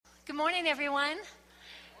Good morning, everyone.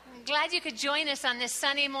 I'm glad you could join us on this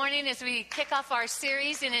sunny morning as we kick off our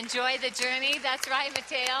series and enjoy the journey. That's right,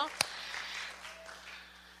 Mateo.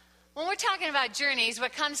 When we're talking about journeys,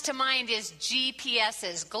 what comes to mind is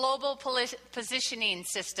GPSs, Global Positioning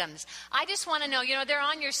Systems. I just want to know, they're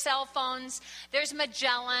on your cell phones. There's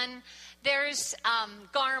Magellan. There's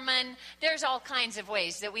Garmin. There's all kinds of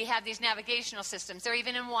ways that we have these navigational systems. They're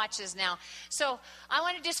even in watches now. So I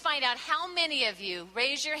want to just find out how many of you,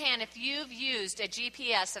 raise your hand if you've used a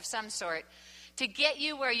GPS of some sort to get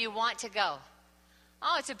you where you want to go.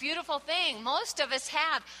 Oh, it's a beautiful thing. Most of us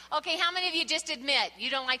have. Okay, how many of you just admit you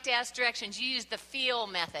don't like to ask directions? You use the feel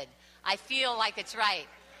method. I feel like it's right.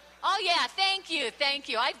 Oh, yeah, thank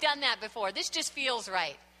you. I've done that before. This just feels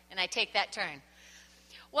right, and I take that turn.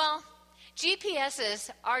 Well, GPSs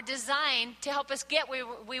are designed to help us get where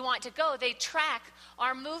we want to go. They track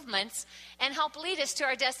our movements and help lead us to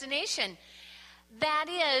our destination. That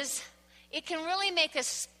is, it can really make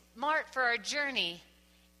us smart for our journey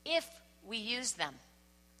if we use them.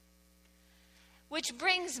 Which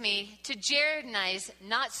brings me to Jared and I's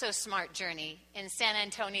not-so-smart journey in San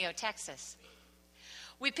Antonio, Texas.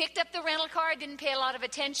 We picked up the rental car, didn't pay a lot of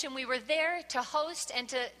attention. We were there to host and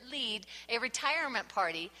to lead a retirement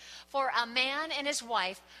party for a man and his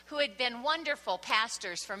wife who had been wonderful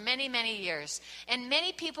pastors for many, many years. And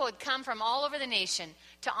many people had come from all over the nation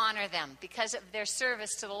to honor them because of their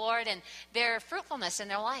service to the Lord and their fruitfulness in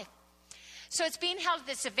their life. So it's being held at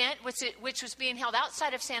this event, which was being held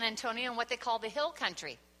outside of San Antonio in what they call the Hill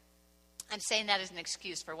Country. I'm saying that as an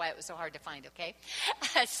excuse for why it was so hard to find, okay?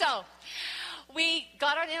 So we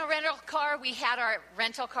got in a rental car. We had our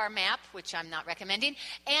rental car map, which I'm not recommending,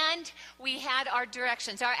 and we had our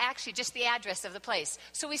directions, actually just the address of the place.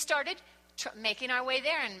 So we started making our way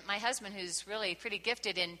there, and my husband, who's really pretty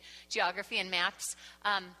gifted in geography and maps,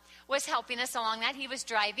 was helping us along that. He was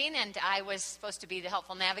driving, and I was supposed to be the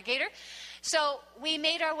helpful navigator. So we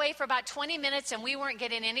made our way for about 20 minutes, and we weren't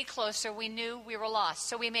getting any closer. We knew we were lost.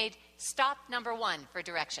 So we made stop number 1 for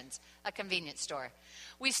directions, a convenience store.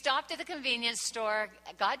 We stopped at the convenience store,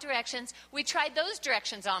 got directions. We tried those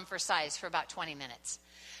directions on for size for about 20 minutes,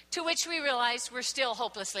 to which we realized we're still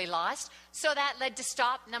hopelessly lost. So that led to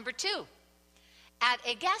stop number 2. At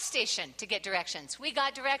a gas station to get directions. We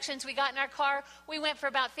got directions, we got in our car, we went for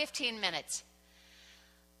about 15 minutes.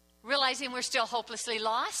 Realizing we're still hopelessly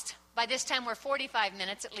lost. By this time we're 45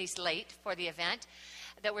 minutes at least late for the event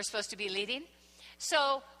that we're supposed to be leading.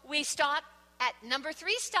 So we stop at number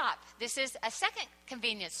 3 stop. This is a second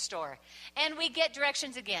convenience store. And we get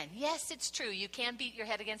directions again. Yes, it's true, you can beat your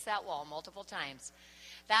head against that wall multiple times.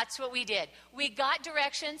 That's what we did. We got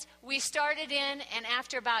directions. We started in, and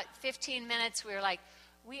after about 15 minutes, we were like,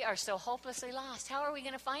 we are so hopelessly lost. How are we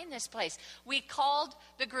going to find this place? We called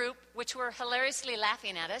the group, which were hilariously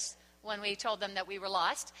laughing at us when we told them that we were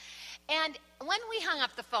lost. And when we hung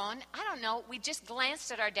up the phone, I don't know, we just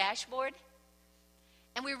glanced at our dashboard,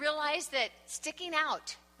 and we realized that sticking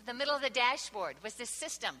out in the middle of the dashboard was this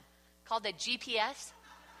system called the GPS.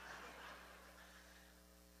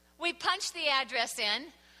 We punched the address in.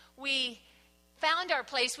 We found our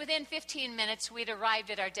place. Within 15 minutes, we'd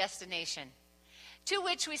arrived at our destination, to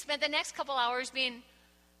which we spent the next couple hours being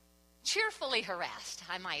cheerfully harassed,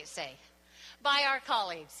 I might say, by our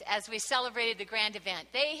colleagues as we celebrated the grand event.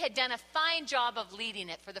 They had done a fine job of leading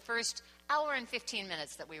it for the first hour and 15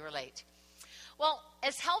 minutes that we were late. Well,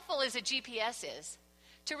 as helpful as a GPS is,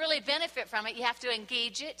 to really benefit from it, you have to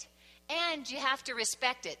engage it, and you have to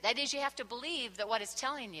respect it. That is, you have to believe that what it's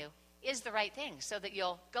telling you is the right thing so that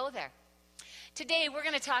you'll go there. Today, we're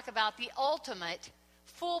going to talk about the ultimate,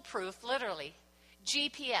 foolproof, literally,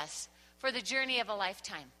 GPS for the journey of a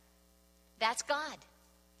lifetime. That's God.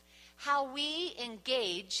 How we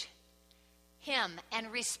engage Him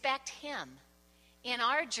and respect Him in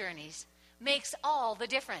our journeys makes all the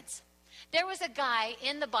difference. There was a guy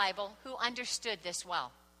in the Bible who understood this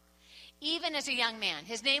well, even as a young man.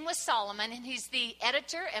 His name was Solomon, and he's the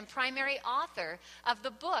editor and primary author of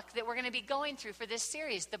the book that we're going to be going through for this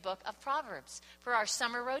series, the book of Proverbs, for our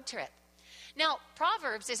summer road trip. Now,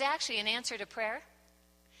 Proverbs is actually an answer to prayer.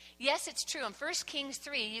 Yes, it's true. In 1 Kings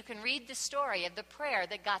 3, you can read the story of the prayer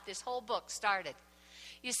that got this whole book started.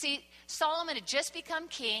 You see, Solomon had just become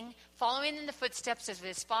king, following in the footsteps of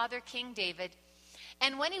his father, King David.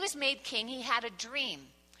 And when he was made king, he had a dream.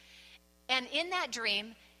 And in that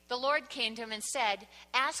dream, the Lord came to him and said,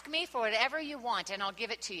 ask me for whatever you want, and I'll give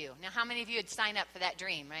it to you. Now, how many of you would sign up for that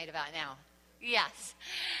dream right about now? Yes.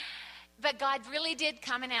 But God really did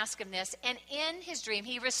come and ask him this. And in his dream,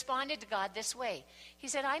 he responded to God this way. He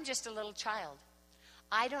said, I'm just a little child.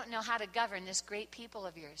 I don't know how to govern this great people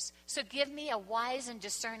of yours. So give me a wise and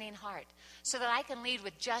discerning heart so that I can lead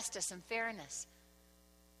with justice and fairness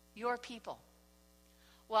your people.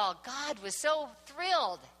 Well, God was so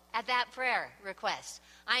thrilled at that prayer request.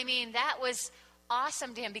 I mean, that was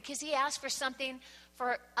awesome to him because he asked for something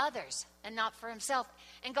for others and not for himself.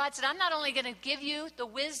 And God said, I'm not only going to give you the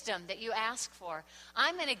wisdom that you ask for,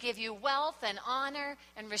 I'm going to give you wealth and honor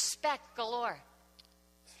and respect galore.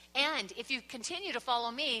 And if you continue to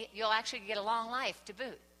follow me, you'll actually get a long life to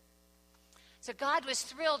boot. So God was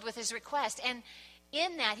thrilled with his request. And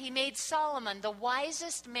in that, he made Solomon the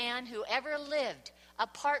wisest man who ever lived,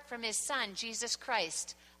 apart from his son, Jesus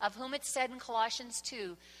Christ, of whom it said in Colossians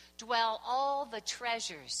 2, dwell all the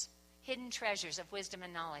treasures, hidden treasures of wisdom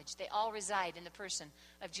and knowledge. They all reside in the person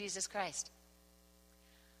of Jesus Christ.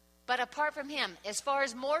 But apart from him, as far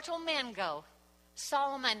as mortal men go,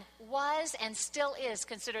 Solomon was and still is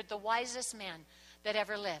considered the wisest man that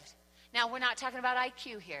ever lived. Now, we're not talking about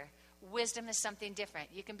IQ here. Wisdom is something different.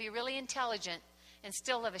 You can be really intelligent and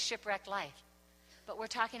still live a shipwrecked life. But we're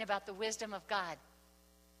talking about the wisdom of God.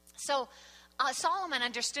 So Solomon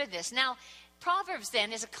understood this. Now, Proverbs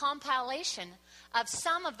then is a compilation of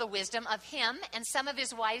some of the wisdom of him and some of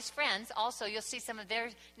his wise friends. Also, you'll see some of their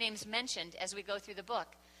names mentioned as we go through the book.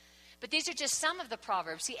 But these are just some of the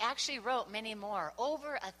Proverbs. He actually wrote many more,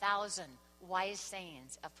 over 1,000 wise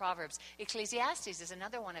sayings of Proverbs. Ecclesiastes is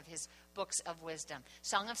another one of his books of wisdom.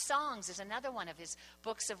 Song of Songs is another one of his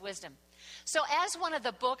books of wisdom. So as one of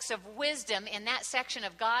the books of wisdom in that section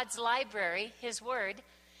of God's library, his word,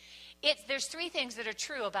 there's three things that are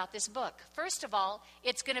true about this book. First of all,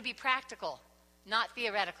 it's going to be practical, not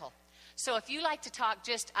theoretical. So if you like to talk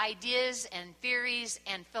just ideas and theories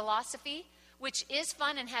and philosophy, which is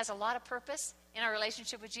fun and has a lot of purpose in our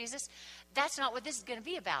relationship with Jesus, that's not what this is going to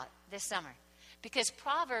be about this summer. Because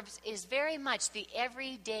Proverbs is very much the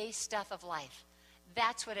everyday stuff of life.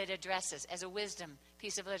 That's what it addresses as a wisdom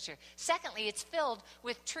piece of literature. Secondly, it's filled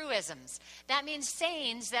with truisms. That means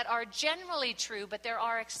sayings that are generally true, but there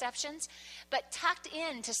are exceptions. But tucked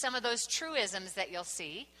into some of those truisms that you'll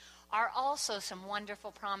see are also some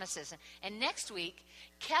wonderful promises. And next week,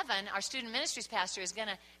 Kevin, our student ministries pastor, is going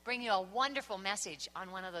to bring you a wonderful message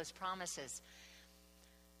on one of those promises.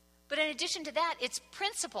 But in addition to that, it's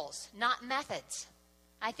principles, not methods.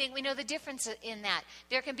 I think we know the difference in that.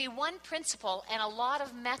 There can be one principle and a lot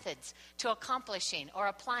of methods to accomplishing or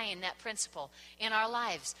applying that principle in our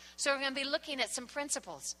lives. So we're going to be looking at some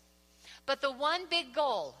principles. But the one big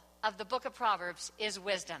goal of the book of Proverbs is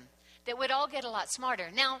wisdom, that we'd all get a lot smarter.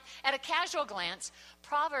 Now, at a casual glance,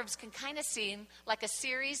 Proverbs can kind of seem like a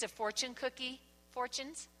series of fortune cookie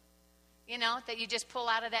fortunes, that you just pull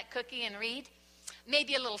out of that cookie and read.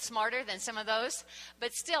 Maybe a little smarter than some of those,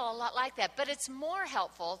 but still a lot like that. But it's more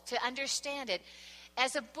helpful to understand it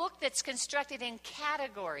as a book that's constructed in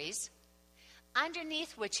categories,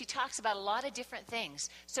 underneath which he talks about a lot of different things.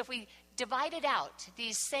 So if we divide it out,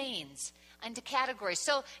 these sayings, into categories.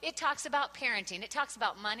 So it talks about parenting. It talks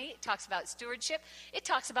about money. It talks about stewardship. It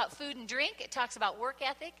talks about food and drink. It talks about work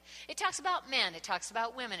ethic. It talks about men. It talks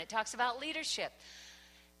about women. It talks about leadership.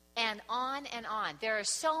 And on and on. There are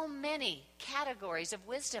so many categories of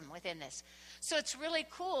wisdom within this. So it's really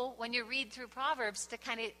cool when you read through Proverbs to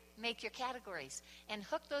kind of make your categories and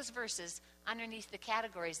hook those verses underneath the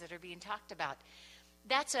categories that are being talked about.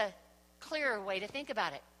 That's a clearer way to think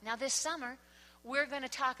about it. Now this summer, we're going to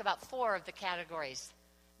talk about 4 of the categories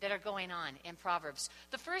that are going on in Proverbs.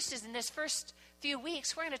 The first is in this first few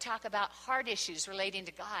weeks, we're going to talk about hard issues relating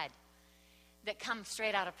to God that come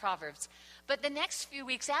straight out of Proverbs. But the next few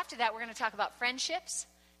weeks after that, we're going to talk about friendships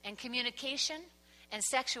and communication and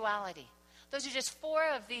sexuality. Those are just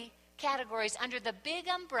 4 of the categories under the big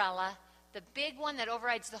umbrella, the big one that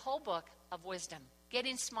overrides the whole book of wisdom,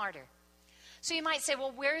 getting smarter. So you might say,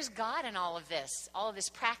 well, where's God in all of this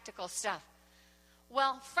practical stuff?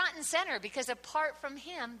 Well, front and center, because apart from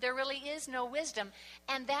him, there really is no wisdom.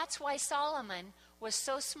 And that's why Solomon was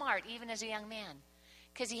so smart, even as a young man,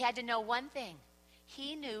 because he had to know one thing.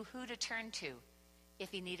 He knew who to turn to if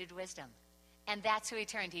he needed wisdom. And that's who he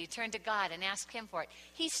turned to. He turned to God and asked him for it.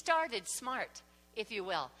 He started smart, if you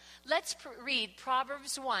will. Let's read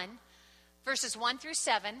Proverbs 1, verses 1 through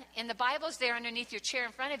 7. In the Bible's there underneath your chair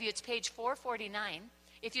in front of you. It's page 449.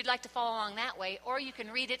 If you'd like to follow along that way, or you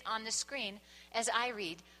can read it on the screen as I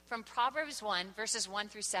read from Proverbs 1, verses 1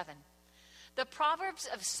 through 7. The Proverbs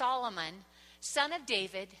of Solomon, son of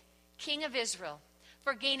David, king of Israel,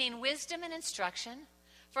 for gaining wisdom and instruction,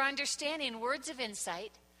 for understanding words of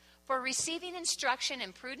insight, for receiving instruction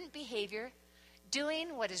in prudent behavior,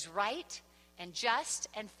 doing what is right and just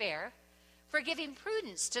and fair, for giving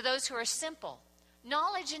prudence to those who are simple,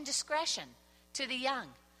 knowledge and discretion to the young.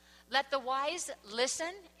 Let the wise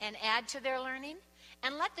listen and add to their learning,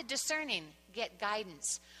 and let the discerning get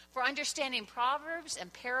guidance for understanding proverbs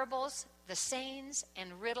and parables, the sayings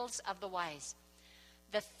and riddles of the wise.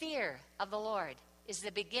 The fear of the Lord is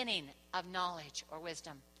the beginning of knowledge or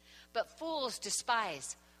wisdom, but fools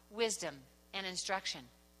despise wisdom and instruction.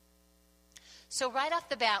 So right off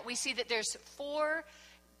the bat, we see that there's four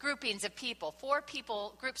groups of people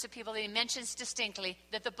that he mentions distinctly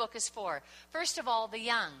that the book is for. First of all, the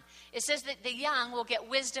young. It says that the young will get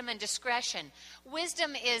wisdom and discretion.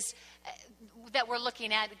 Wisdom is that we're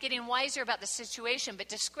looking at, getting wiser about the situation, but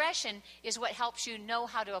discretion is what helps you know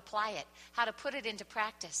how to apply it, how to put it into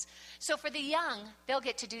practice. So for the young, they'll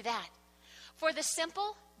get to do that. For the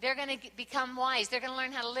simple, they're going to become wise. They're going to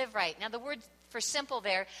learn how to live right. Now, the word for simple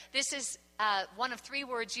there, this is one of three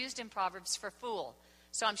words used in Proverbs for fool.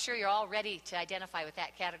 So I'm sure you're all ready to identify with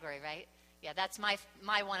that category, right? Yeah, that's my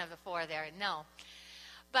one of the four there. No.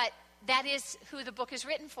 But that is who the book is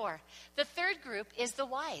written for. The third group is the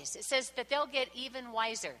wise. It says that they'll get even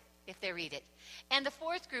wiser if they read it. And the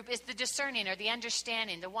fourth group is the discerning or the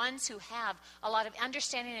understanding, the ones who have a lot of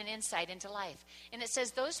understanding and insight into life. And it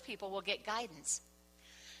says those people will get guidance.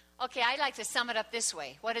 Okay, I'd like to sum it up this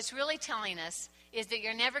way. What it's really telling us is that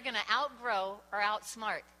you're never going to outgrow or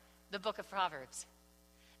outsmart the book of Proverbs.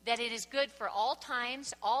 That it is good for all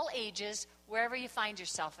times, all ages, wherever you find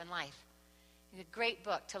yourself in life. It's a great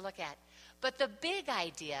book to look at. But the big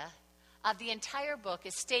idea of the entire book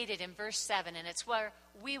is stated in verse 7, and it's where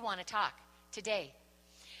we want to talk today.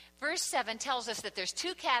 Verse 7 tells us that there's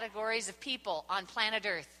two categories of people on planet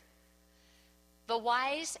Earth. The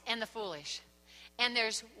wise and the foolish. And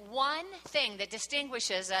there's one thing that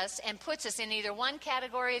distinguishes us and puts us in either one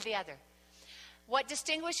category or the other. What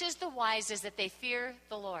distinguishes the wise is that they fear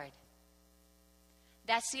the Lord.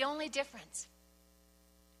 That's the only difference.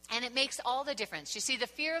 And it makes all the difference. You see, the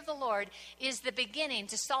fear of the Lord is the beginning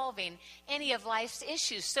to solving any of life's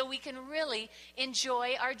issues, so we can really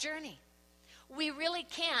enjoy our journey. We really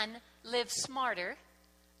can live smarter,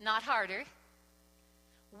 not harder,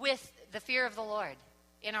 with the fear of the Lord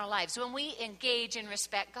in our lives when we engage and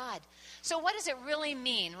respect God. So what does it really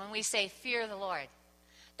mean when we say fear the Lord?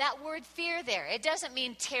 That word fear there, it doesn't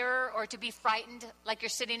mean terror or to be frightened like you're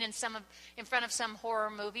sitting in front of some horror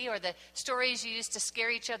movie or the stories you used to scare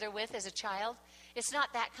each other with as a child. It's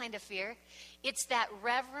not that kind of fear. It's that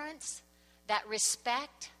reverence, that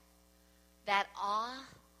respect, that awe,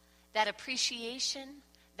 that appreciation,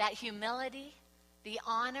 that humility, the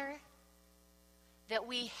honor that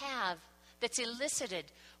we have that's elicited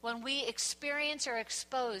when we experience or are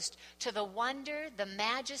exposed to the wonder, the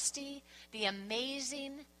majesty, the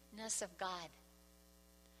amazingness of God.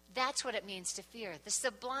 That's what it means to fear. The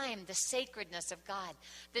sublime, the sacredness of God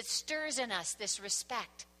that stirs in us this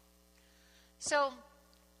respect. So,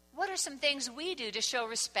 what are some things we do to show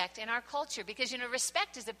respect in our culture? Because,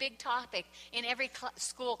 respect is a big topic in every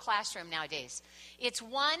school classroom nowadays. It's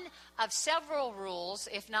one of several rules,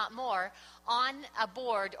 if not more, on a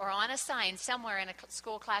board or on a sign somewhere in a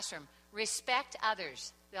school classroom. Respect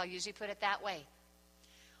others. They'll usually put it that way.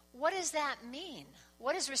 What does that mean?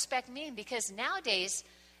 What does respect mean? Because nowadays,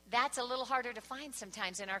 that's a little harder to find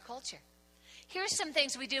sometimes in our culture. Here's some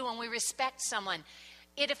things we do when we respect someone.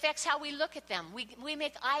 It affects how we look at them. We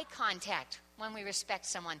make eye contact when we respect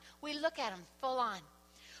someone. We look at them full on.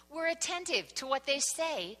 We're attentive to what they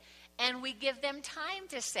say, and we give them time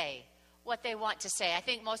to say what they want to say. I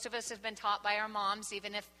think most of us have been taught by our moms,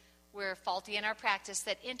 even if we're faulty in our practice,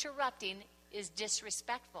 that interrupting is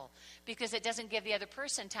disrespectful because it doesn't give the other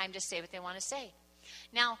person time to say what they want to say.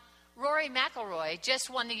 Now, Rory McIlroy just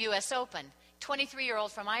won the U.S. Open.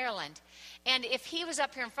 23-year-old from Ireland. And if he was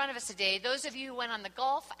up here in front of us today, those of you who went on the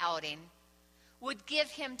golf outing would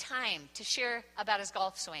give him time to share about his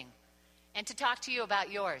golf swing and to talk to you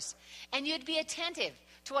about yours. And you'd be attentive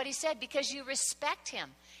to what he said because you respect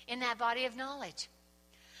him in that body of knowledge.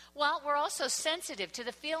 Well, we're also sensitive to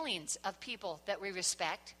the feelings of people that we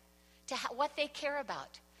respect, to what they care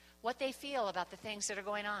about, what they feel about the things that are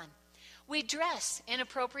going on. We dress in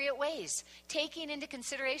appropriate ways, taking into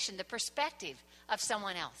consideration the perspective of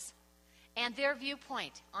someone else and their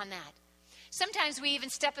viewpoint on that. Sometimes we even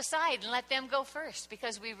step aside and let them go first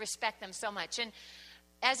because we respect them so much. And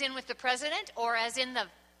as in with the president or as in the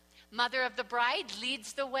mother of the bride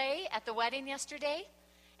leads the way at the wedding yesterday.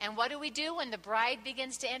 And what do we do when the bride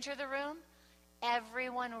begins to enter the room?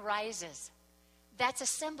 Everyone rises. That's a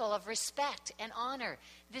symbol of respect and honor.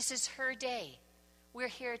 This is her day. We're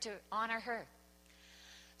here to honor her.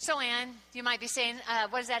 So, Anne, you might be saying,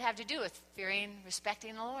 what does that have to do with fearing,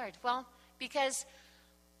 respecting the Lord? Well, because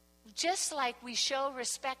just like we show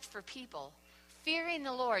respect for people, fearing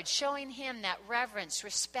the Lord, showing him that reverence,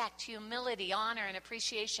 respect, humility, honor, and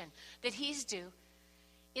appreciation that he's due,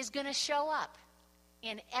 is going to show up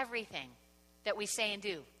in everything that we say and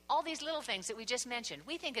do. All these little things that we just mentioned.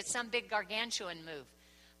 We think it's some big gargantuan move,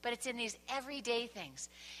 but it's in these everyday things.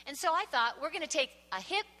 And so I thought we're going to take a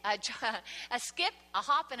skip, a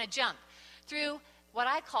hop, and a jump through what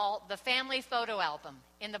I call the family photo album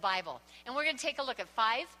in the Bible. And we're going to take a look at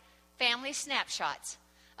 5 family snapshots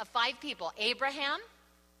of 5 people: Abraham,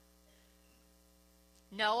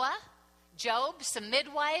 Noah, Job, some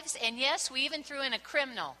midwives, and yes, we even threw in a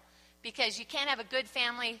criminal, because you can't have a good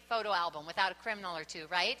family photo album without a criminal or two,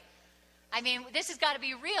 right? I mean, this has got to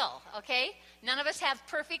be real, okay? None of us have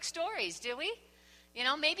perfect stories, do we? You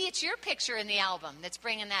know, maybe it's your picture in the album that's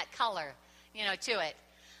bringing that color, to it.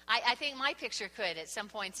 I think my picture could at some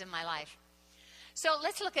points in my life. So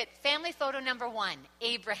let's look at family photo number 1,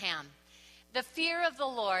 Abraham. The fear of the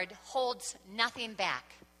Lord holds nothing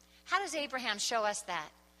back. How does Abraham show us that?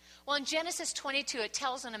 Well, in Genesis 22, it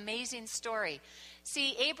tells an amazing story.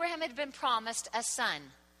 See, Abraham had been promised a son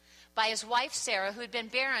by his wife Sarah, who had been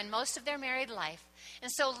barren most of their married life.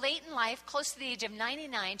 And so late in life, close to the age of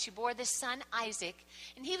 99, she bore this son Isaac,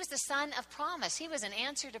 and he was the son of promise. He was an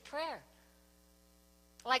answer to prayer,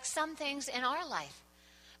 like some things in our life.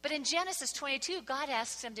 But in Genesis 22, God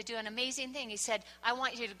asks him to do an amazing thing. He said, I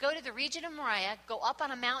want you to go to the region of Moriah, go up on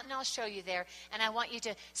a mountain, I'll show you there, and I want you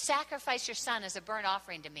to sacrifice your son as a burnt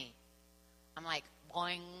offering to me. I'm like,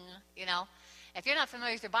 boing, If you're not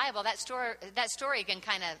familiar with your Bible, that story can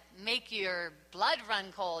kind of make your blood run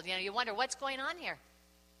cold. You wonder what's going on here.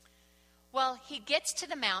 Well, he gets to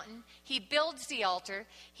the mountain, he builds the altar,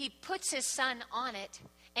 he puts his son on it,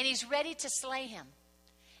 and he's ready to slay him.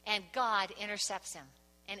 And God intercepts him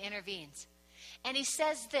and intervenes. And he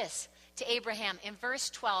says this to Abraham in verse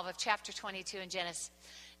 12 of chapter 22 in Genesis.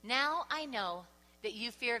 Now I know that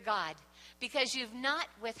you fear God, because you've not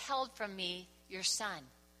withheld from me your son,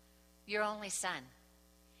 your only son.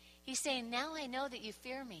 He's saying, now I know that you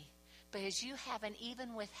fear me, because you haven't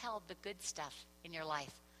even withheld the good stuff in your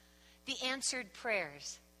life. The answered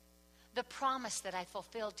prayers, the promise that I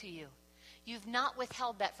fulfilled to you. You've not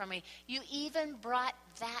withheld that from me. You even brought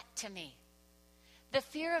that to me. The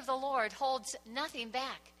fear of the Lord holds nothing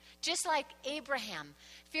back. Just like Abraham,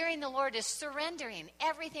 fearing the Lord is surrendering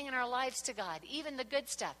everything in our lives to God, even the good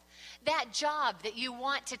stuff. That job that you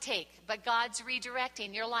want to take, but God's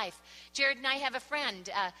redirecting your life. Jared and I have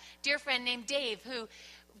a dear friend named Dave, who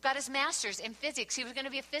got his master's in physics. He was going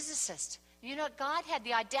to be a physicist. You know, God had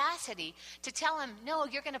the audacity to tell him, no,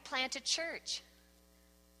 you're going to plant a church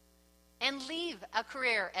and leave a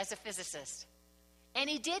career as a physicist. And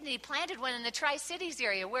he did, and he planted one in the Tri-Cities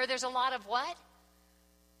area where there's a lot of what?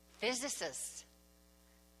 Physicists.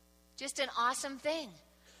 Just an awesome thing.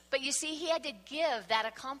 But you see, he had to give that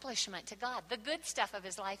accomplishment to God, the good stuff of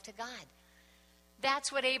his life to God.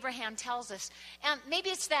 That's what Abraham tells us. And maybe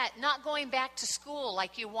it's that, not going back to school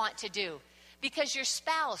like you want to do, because your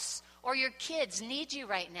spouse or your kids need you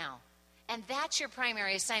right now. And that's your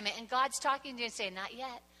primary assignment. And God's talking to you and saying, not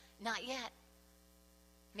yet, not yet.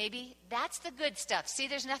 Maybe that's the good stuff. See,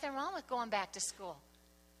 there's nothing wrong with going back to school.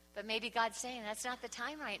 But maybe God's saying, that's not the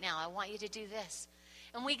time right now. I want you to do this.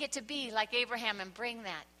 And we get to be like Abraham and bring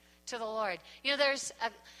that to the Lord. You know, there's a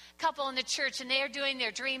couple in the church, and they are doing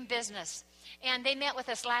their dream business. And they met with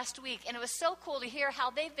us last week, and it was so cool to hear how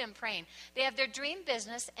they've been praying. They have their dream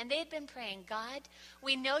business, and they've been praying, God,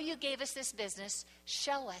 we know you gave us this business.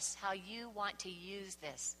 Show us how you want to use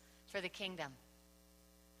this for the kingdom.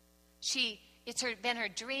 It's been her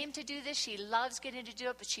dream to do this. She loves getting to do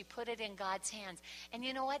it, but she put it in God's hands. And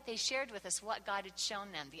you know what? They shared with us what God had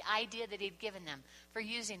shown them, the idea that he'd given them for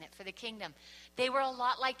using it for the kingdom. They were a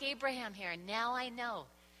lot like Abraham here. And now I know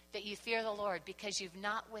that you fear the Lord, because you've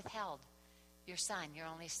not withheld your son, your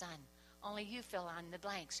only son. Only you fill on the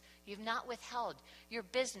blanks. You've not withheld your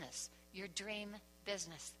business, your dream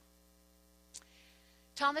business.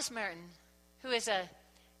 Thomas Merton, who is a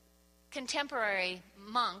contemporary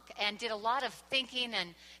monk and did a lot of thinking and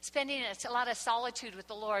spending a lot of solitude with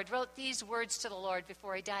the Lord, wrote these words to the Lord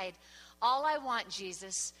before he died. All I want,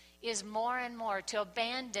 Jesus, is more and more to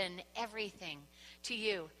abandon everything to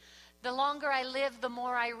you. The longer I live, the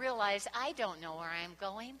more I realize I don't know where I am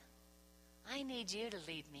going. I need you to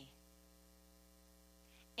lead me.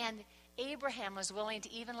 And Abraham was willing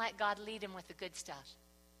to even let God lead him with the good stuff,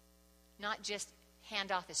 not just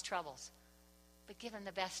hand off his troubles, but give him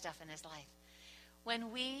the best stuff in his life.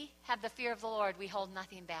 When we have the fear of the Lord, we hold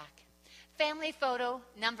nothing back. Family photo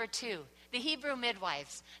number 2, the Hebrew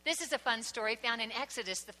midwives. This is a fun story found in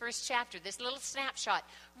Exodus, the first chapter. This little snapshot,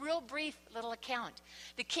 real brief little account.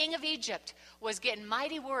 The king of Egypt was getting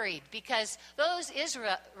mighty worried because those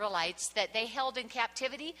Israelites that they held in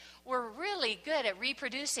captivity were really good at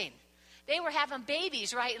reproducing. They were having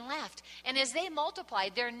babies right and left. And as they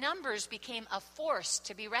multiplied, their numbers became a force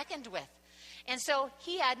to be reckoned with. And so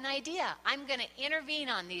he had an idea. I'm going to intervene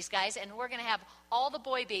on these guys, and we're going to have all the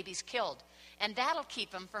boy babies killed. And that'll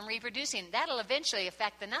keep them from reproducing. That'll eventually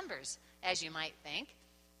affect the numbers, as you might think.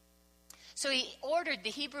 So he ordered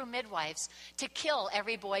the Hebrew midwives to kill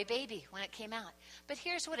every boy baby when it came out. But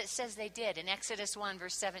here's what it says they did in Exodus 1,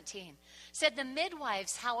 verse 17. It said, the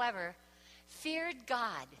midwives, however, feared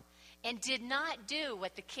God and did not do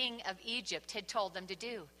what the king of Egypt had told them to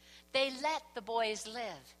do. They let the boys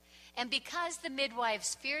live. And because the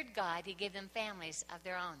midwives feared God, he gave them families of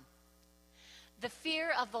their own. The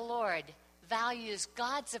fear of the Lord values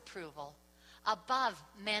God's approval above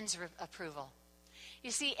men's approval.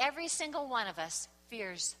 You see, every single one of us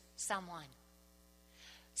fears someone,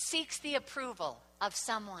 seeks the approval of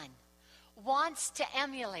someone, wants to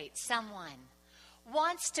emulate someone,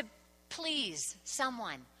 wants to please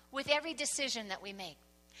someone with every decision that we make.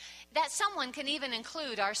 That someone can even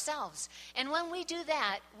include ourselves. And when we do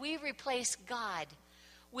that, we replace God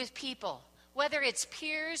with people, whether it's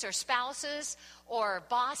peers or spouses or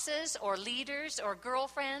bosses or leaders or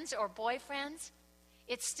girlfriends or boyfriends.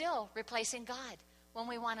 It's still replacing God when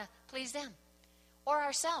we want to please them or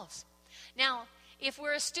ourselves. Now, if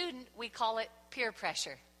we're a student, we call it peer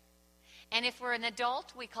pressure. And if we're an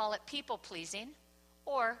adult, we call it people pleasing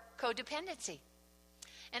or codependency.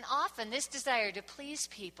 And often this desire to please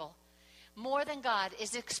people more than God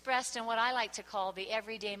is expressed in what I like to call the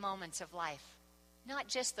everyday moments of life, not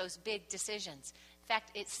just those big decisions. In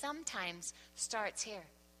fact, it sometimes starts here.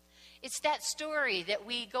 It's that story that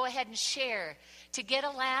we go ahead and share to get a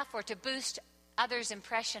laugh or to boost others'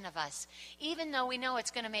 impression of us, even though we know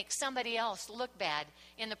it's going to make somebody else look bad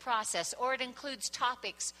in the process, or it includes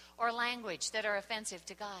topics or language that are offensive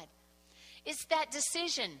to God. It's that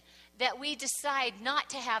decision that we decide not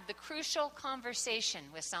to have the crucial conversation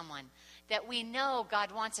with someone that we know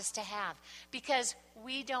God wants us to have because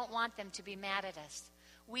we don't want them to be mad at us.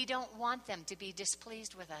 We don't want them to be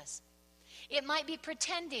displeased with us. It might be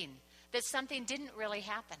pretending that something didn't really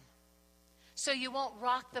happen, so you won't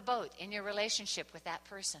rock the boat in your relationship with that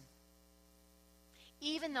person.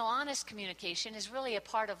 Even though honest communication is really a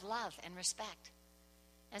part of love and respect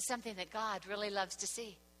and something that God really loves to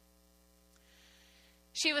see.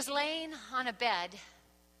 She was laying on a bed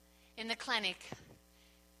in the clinic,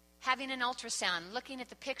 having an ultrasound, looking at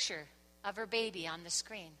the picture of her baby on the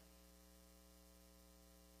screen.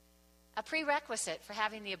 A prerequisite for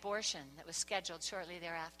having the abortion that was scheduled shortly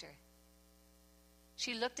thereafter.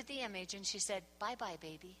 She looked at the image and she said, "Bye-bye,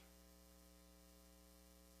 baby."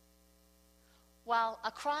 While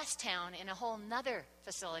across town in a whole nother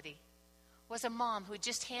facility was a mom who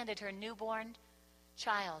just handed her newborn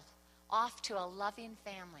child off to a loving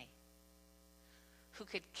family who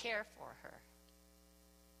could care for her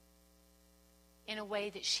in a way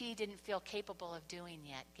that she didn't feel capable of doing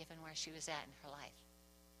yet, given where she was at in her life.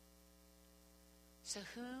 So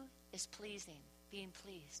who is being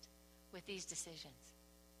pleased with these decisions?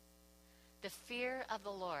 The fear of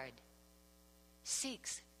the Lord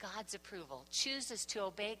seeks God's approval, chooses to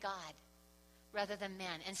obey God rather than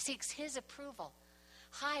man, and seeks his approval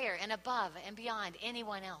higher and above and beyond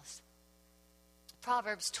anyone else.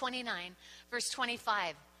 Proverbs 29, verse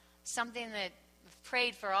 25, something that we've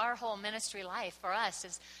prayed for our whole ministry life for us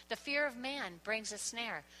is the fear of man brings a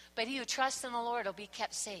snare, but he who trusts in the Lord will be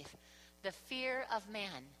kept safe. The fear of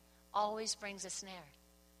man always brings a snare.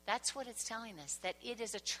 That's what it's telling us, that it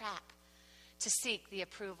is a trap to seek the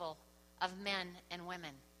approval of men and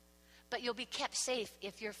women. But you'll be kept safe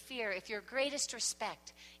if your fear, if your greatest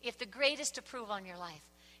respect, if the greatest approval in your life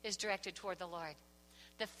is directed toward the Lord.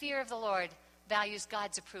 The fear of the Lord values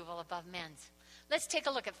God's approval above men's. Let's take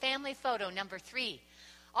a look at family photo number 3.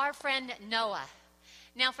 Our friend Noah.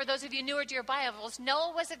 Now, for those of you newer to your Bibles,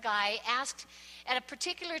 Noah was a guy asked at a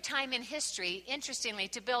particular time in history, interestingly,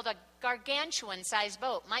 to build a gargantuan-sized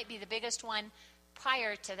boat. Might be the biggest one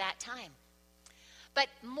prior to that time. But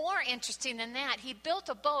more interesting than that, he built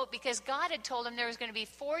a boat because God had told him there was going to be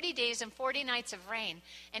 40 days and 40 nights of rain,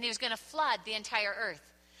 and he was going to flood the entire earth.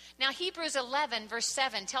 Now, Hebrews 11, verse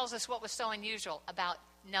 7 tells us what was so unusual about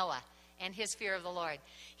Noah and his fear of the Lord.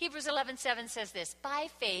 Hebrews 11:7 says this, "By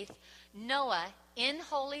faith, Noah, in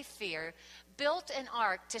holy fear, built an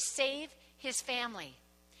ark to save his family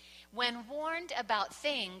when warned about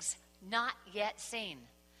things not yet seen."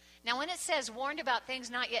 Now, when it says warned about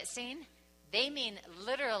things not yet seen, they mean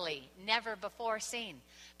literally never before seen.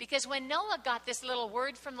 Because when Noah got this little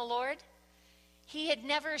word from the Lord, he had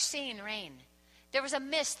never seen rain. There was a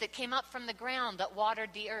mist that came up from the ground that watered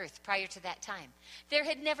the earth prior to that time. There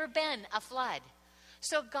had never been a flood.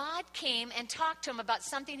 So God came and talked to him about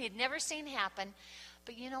something he'd never seen happen.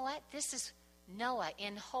 But you know what? This is Noah,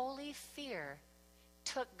 in holy fear,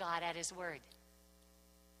 took God at his word.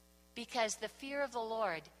 Because the fear of the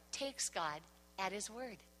Lord takes God at his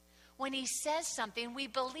word. When he says something, we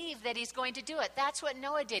believe that he's going to do it. That's what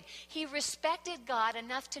Noah did. He respected God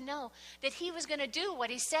enough to know that he was going to do what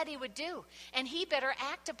he said he would do, and he better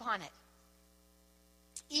act upon it.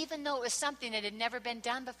 Even though it was something that had never been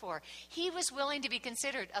done before, he was willing to be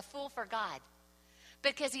considered a fool for God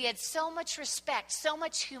because he had so much respect, so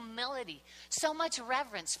much humility, so much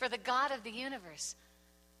reverence for the God of the universe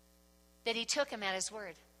that he took him at his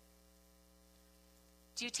word.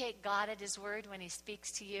 Do you take God at his word when he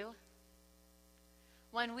speaks to you?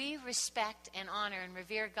 When we respect and honor and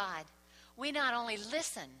revere God, we not only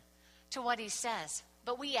listen to what he says,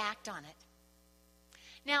 but we act on it.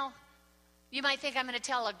 Now, you might think I'm going to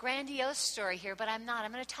tell a grandiose story here, but I'm not.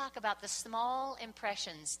 I'm going to talk about the small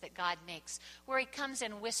impressions that God makes, where he comes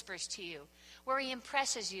and whispers to you, where he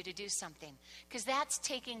impresses you to do something, because that's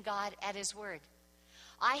taking God at his word.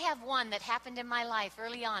 I have one that happened in my life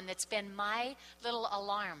early on that's been my little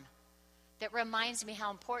alarm that reminds me how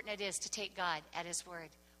important it is to take God at his word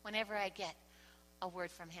whenever I get a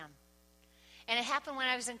word from him. And it happened when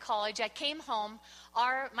I was in college. I came home.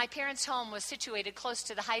 My parents' home was situated close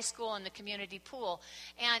to the high school and the community pool,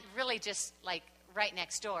 and really just like right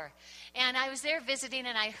next door. And I was there visiting,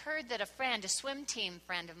 and I heard that a swim team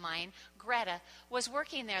friend of mine, Greta, was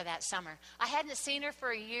working there that summer. I hadn't seen her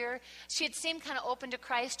for a year. She had seemed kind of open to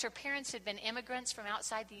Christ. Her parents had been immigrants from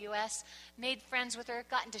outside the U.S., made friends with her,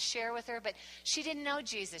 gotten to share with her, but she didn't know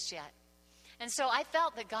Jesus yet. And so I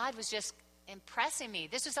felt that God was just impressing me.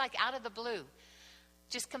 This was like out of the blue,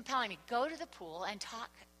 just compelling me. Go to the pool and talk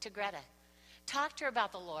to Greta. Talk to her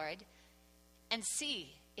about the Lord and see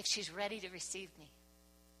if she's ready to receive me.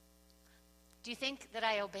 Do you think that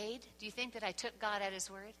I obeyed? Do you think that I took God at his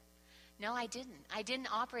word? No, I didn't. I didn't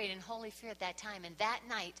operate in holy fear at that time. And that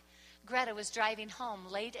night, Greta was driving home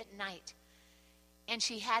late at night, and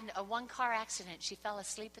she had a one-car accident. She fell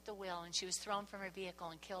asleep at the wheel, and she was thrown from her vehicle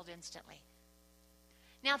and killed instantly.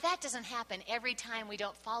 Now, that doesn't happen every time we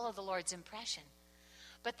don't follow the Lord's impression.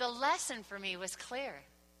 But the lesson for me was clear.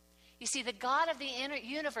 You see, the God of the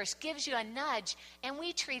universe gives you a nudge, and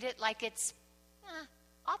we treat it like it's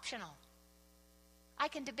optional. I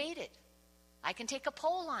can debate it. I can take a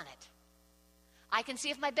poll on it. I can see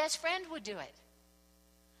if my best friend would do it.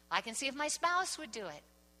 I can see if my spouse would do it.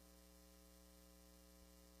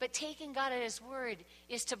 But taking God at his word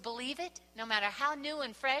is to believe it, no matter how new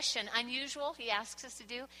and fresh and unusual he asks us to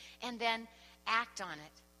do, and then act on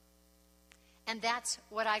it. And that's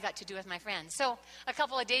what I got to do with my friends. So a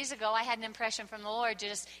couple of days ago, I had an impression from the Lord.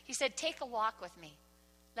 He said, take a walk with me.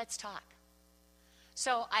 Let's talk.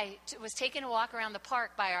 So I was taking a walk around the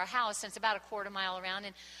park by our house, and it's about a quarter mile around,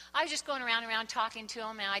 and I was just going around talking to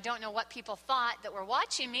him, and I don't know what people thought that were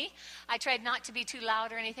watching me. I tried not to be too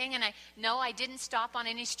loud or anything, and I didn't stop on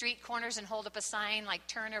any street corners and hold up a sign like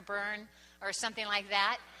turn or burn or something like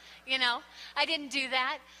that. I didn't do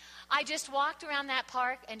that. I just walked around that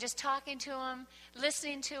park and just talking to him,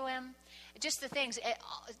 listening to him, just the things.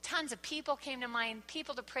 Tons of people came to mind,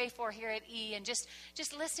 people to pray for here at E, and just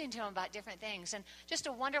listening to him about different things, and just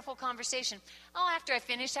a wonderful conversation. After I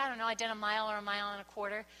finished, I don't know, I did a mile or a mile and a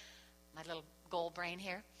quarter, my little goal brain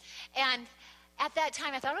here. And at that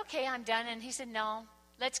time, I thought, okay, I'm done. And he said, no,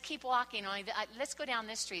 let's keep walking. Let's go down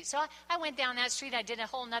this street. So I went down that street. I did a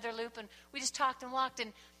whole nother loop, and we just talked and walked,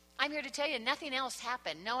 and I'm here to tell you, nothing else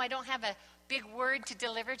happened. No, I don't have a big word to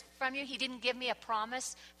deliver from you. He didn't give me a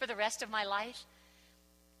promise for the rest of my life.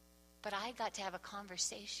 But I got to have a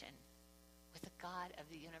conversation with the God of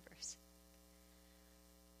the universe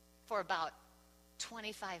for about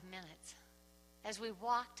 25 minutes as we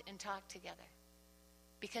walked and talked together,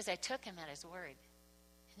 because I took him at his word.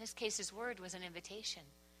 In this case, his word was an invitation,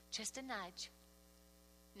 just a nudge.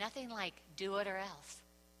 Nothing like do it or else.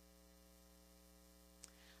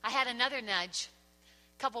 I had another nudge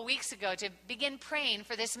a couple weeks ago to begin praying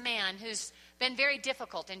for this man who's been very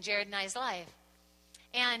difficult in Jared and I's life,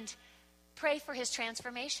 and pray for his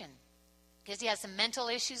transformation, because he has some mental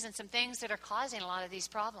issues and some things that are causing a lot of these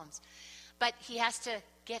problems. But he has to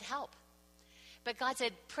get help. But God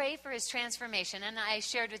said, pray for his transformation. And I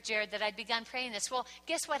shared with Jared that I'd begun praying this. Well,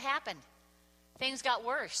 guess what happened? Things got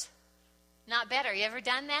worse, not better. You ever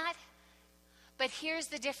done that? But here's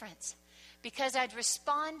the difference. Because I'd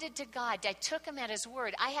responded to God, I took him at his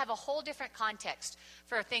word, I have a whole different context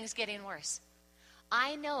for things getting worse.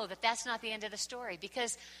 I know that that's not the end of the story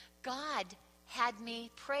because God had me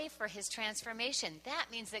pray for his transformation. That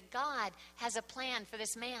means that God has a plan for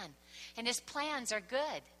this man, and his plans are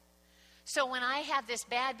good. So when I have this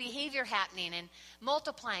bad behavior happening and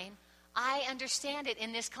multiplying, I understand it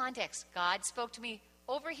in this context. God spoke to me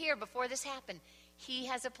over here before this happened. He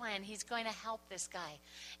has a plan. He's going to help this guy.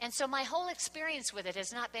 And so my whole experience with it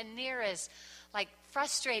has not been near as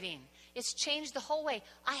frustrating. It's changed the whole way.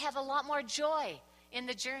 I have a lot more joy in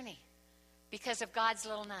the journey because of God's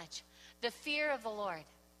little nudge. The fear of the Lord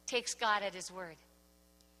takes God at his word.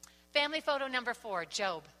 Family photo number 4,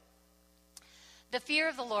 Job. The fear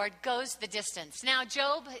of the Lord goes the distance. Now,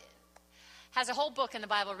 Job has a whole book in the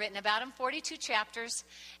Bible written about him, 42 chapters.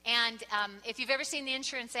 And if you've ever seen the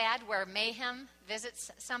insurance ad where mayhem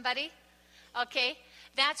visits somebody, okay,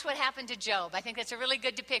 that's what happened to Job. I think that's a really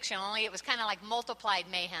good depiction, only it was kind of like multiplied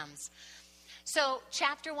mayhems. So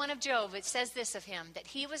chapter 1 of Job, it says this of him, that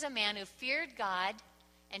he was a man who feared God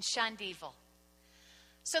and shunned evil.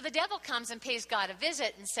 So the devil comes and pays God a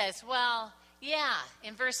visit and says, well, yeah,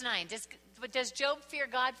 in verse 9, does Job fear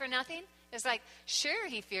God for nothing? It's like, sure,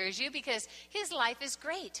 he fears you because his life is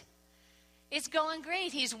great. It's going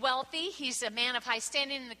great. He's wealthy. He's a man of high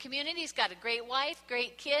standing in the community. He's got a great wife,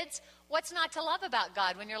 great kids. What's not to love about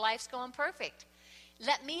God when your life's going perfect?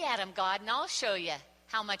 Let me at him, God, and I'll show you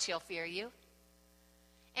how much he'll fear you.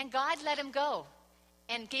 And God let him go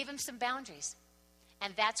and gave him some boundaries.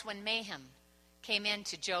 And that's when mayhem came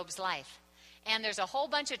into Job's life. And there's a whole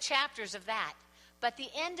bunch of chapters of that. But the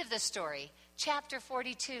end of the story, chapter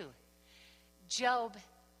 42, Job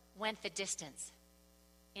went the distance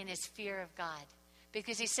in his fear of God.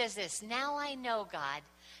 Because he says this, now I know, God,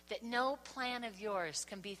 that no plan of yours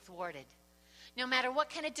can be thwarted. No matter what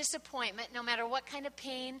kind of disappointment, no matter what kind of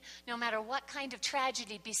pain, no matter what kind of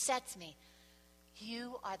tragedy besets me,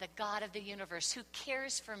 you are the God of the universe who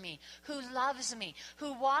cares for me, who loves me,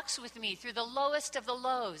 who walks with me through the lowest of the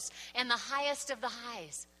lows and the highest of the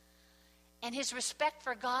highs. And his respect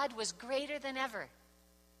for God was greater than ever.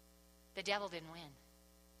 The devil didn't win.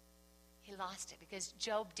 He lost it because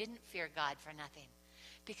Job didn't fear God for nothing.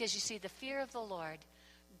 Because you see, the fear of the Lord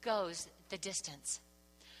goes the distance.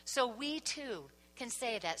 So we too can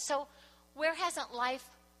say that. So where hasn't life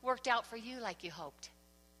worked out for you like you hoped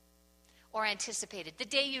or anticipated? The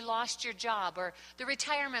day you lost your job, or the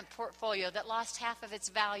retirement portfolio that lost half of its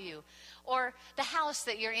value, or the house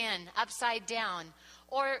that you're in upside down,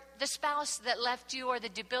 or the spouse that left you, or the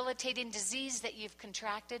debilitating disease that you've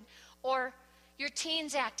contracted, or your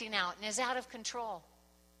teen's acting out and is out of control.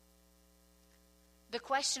 The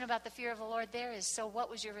question about the fear of the Lord there is, so what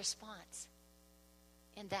was your response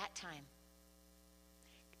in that time?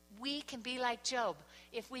 We can be like Job.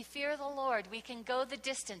 If we fear the Lord, we can go the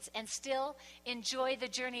distance and still enjoy the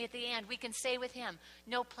journey at the end. We can say with him,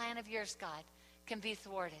 no plan of yours, God, can be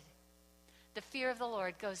thwarted. The fear of the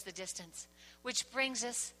Lord goes the distance. Which brings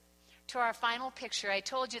us to our final picture. I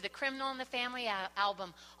told you the Criminal in the Family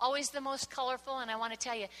album, always the most colorful, and I want to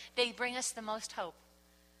tell you, they bring us the most hope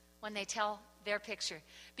when they tell their picture.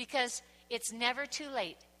 Because it's never too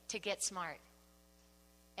late to get smart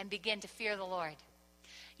and begin to fear the Lord.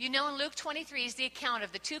 You know, in Luke 23 is the account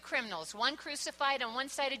of the two criminals, one crucified on one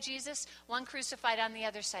side of Jesus, one crucified on the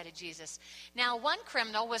other side of Jesus. Now, one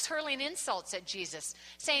criminal was hurling insults at Jesus,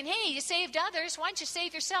 saying, hey, you saved others, why don't you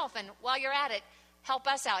save yourself? And while you're at it, help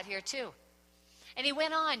us out here too. And he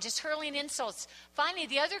went on just hurling insults. Finally,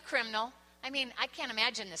 the other criminal, I can't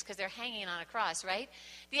imagine this because they're hanging on a cross, right?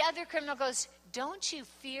 The other criminal goes, don't you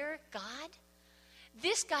fear God?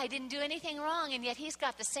 This guy didn't do anything wrong, and yet he's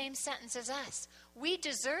got the same sentence as us. We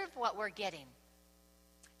deserve what we're getting.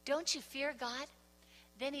 Don't you fear God?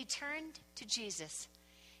 Then he turned to Jesus,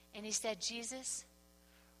 and he said, Jesus,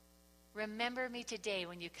 remember me today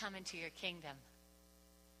when you come into your kingdom.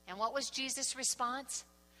 And what was Jesus' response?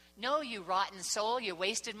 No, you rotten soul, you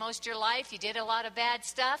wasted most of your life, you did a lot of bad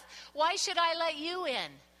stuff. Why should I let you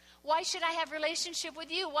in? Why should I have relationship with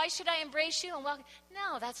you? Why should I embrace you and welcome?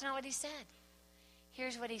 No, that's not what he said.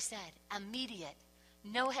 Here's what he said, immediate,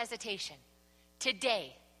 no hesitation.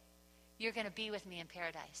 Today, you're going to be with me in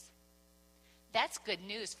paradise. That's good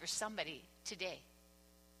news for somebody today,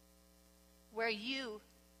 where you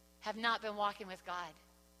have not been walking with God,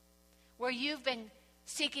 where you've been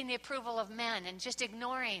seeking the approval of men and just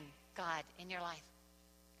ignoring God in your life.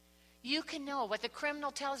 You can know what the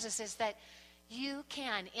criminal tells us is that you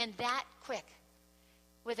can, in that quick,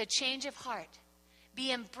 with a change of heart,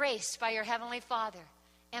 be embraced by your Heavenly Father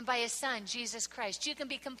and by his Son, Jesus Christ. You can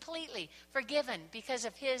be completely forgiven because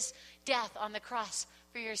of his death on the cross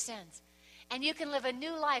for your sins. And you can live a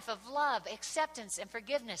new life of love, acceptance, and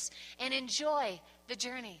forgiveness and enjoy the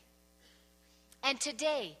journey. And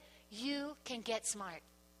today, you can get smart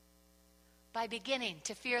by beginning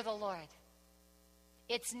to fear the Lord.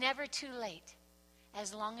 It's never too late,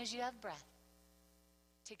 as long as you have breath,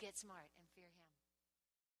 to get smart and fear him.